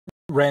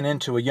ran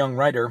into a young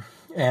writer,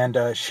 and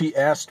she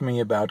asked me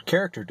about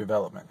character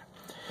development.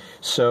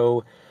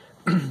 So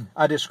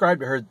I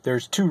described to her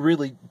there's two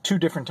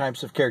different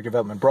types of character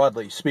development,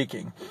 broadly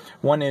speaking.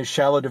 One is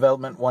shallow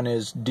development, one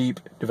is deep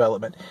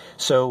development.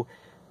 So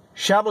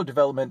shallow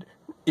development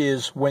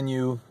is when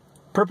you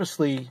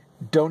purposely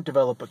don't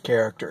develop a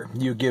character.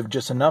 You give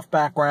just enough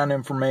background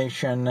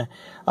information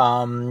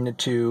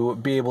to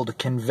be able to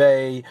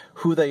convey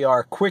who they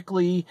are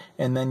quickly,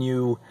 and then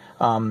you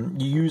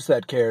use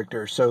that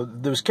character. So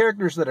those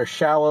characters that are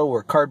shallow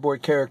or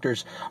cardboard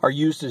characters are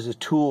used as a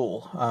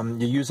tool.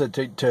 You use it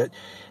to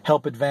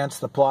help advance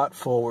the plot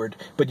forward,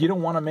 but you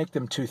don't want to make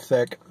them too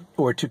thick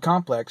or too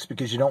complex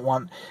because you don't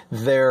want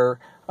their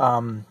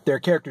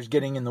characters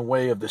getting in the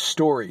way of the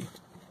story.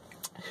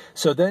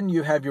 So then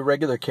you have your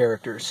regular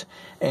characters,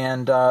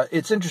 and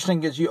it's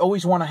interesting because you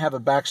always want to have a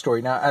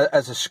backstory. Now,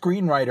 as a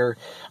screenwriter,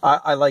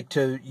 I like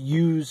to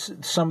use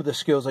some of the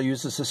skills I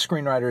use as a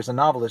screenwriter, as a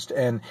novelist,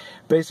 and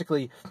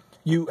basically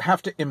you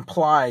have to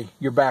imply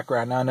your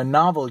background. Now, in a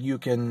novel, you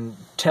can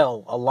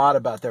tell a lot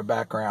about their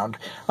background.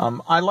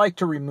 I like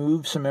to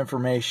remove some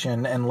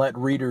information and let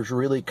readers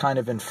really kind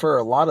of infer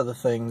a lot of the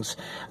things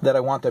that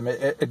I want them.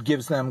 It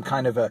gives them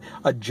kind of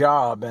a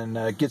job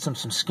and gets them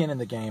some skin in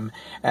the game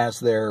as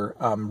they're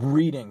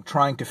reading,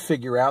 trying to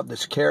figure out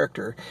this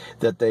character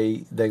that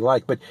they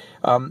like. But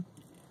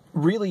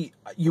really,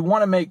 you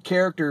want to make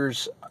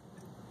characters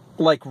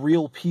like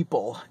real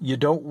people. You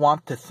don't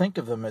want to think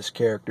of them as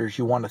characters.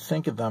 You want to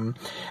think of them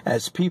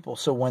as people.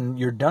 So when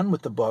you're done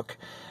with the book,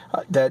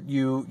 that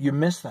you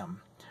miss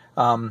them.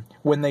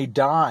 When they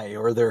die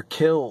or they're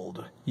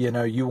killed,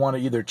 you want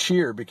to either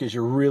cheer because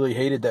you really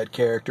hated that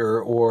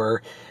character,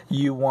 or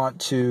you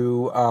want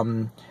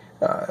to,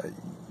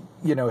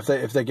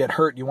 if they get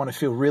hurt, you want to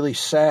feel really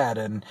sad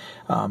and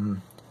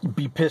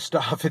be pissed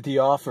off at the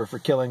author for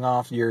killing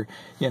off your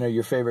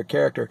favorite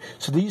character.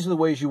 So these are the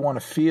ways you want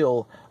to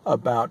feel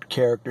about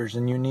characters,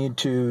 and you need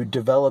to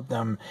develop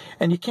them.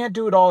 And you can't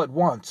do it all at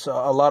once.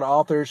 A lot of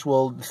authors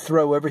will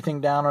throw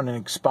everything down in an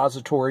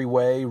expository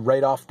way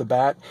right off the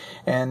bat,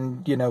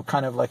 and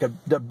kind of like a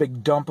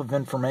big dump of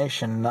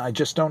information. I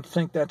just don't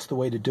think that's the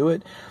way to do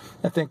it.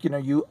 I think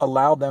you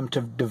allow them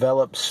to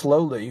develop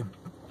slowly,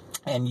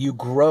 and you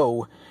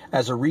grow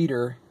as a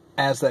reader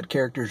as that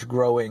character's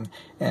growing,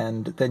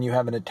 and then you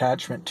have an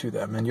attachment to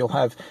them, and you'll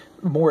have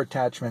more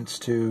attachments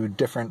to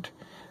different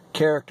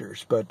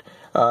characters. But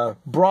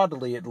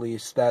broadly, at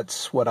least,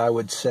 that's what I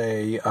would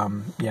say,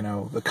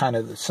 the kind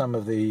of some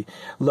of the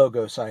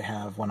logos I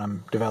have when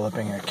I'm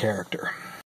developing a character.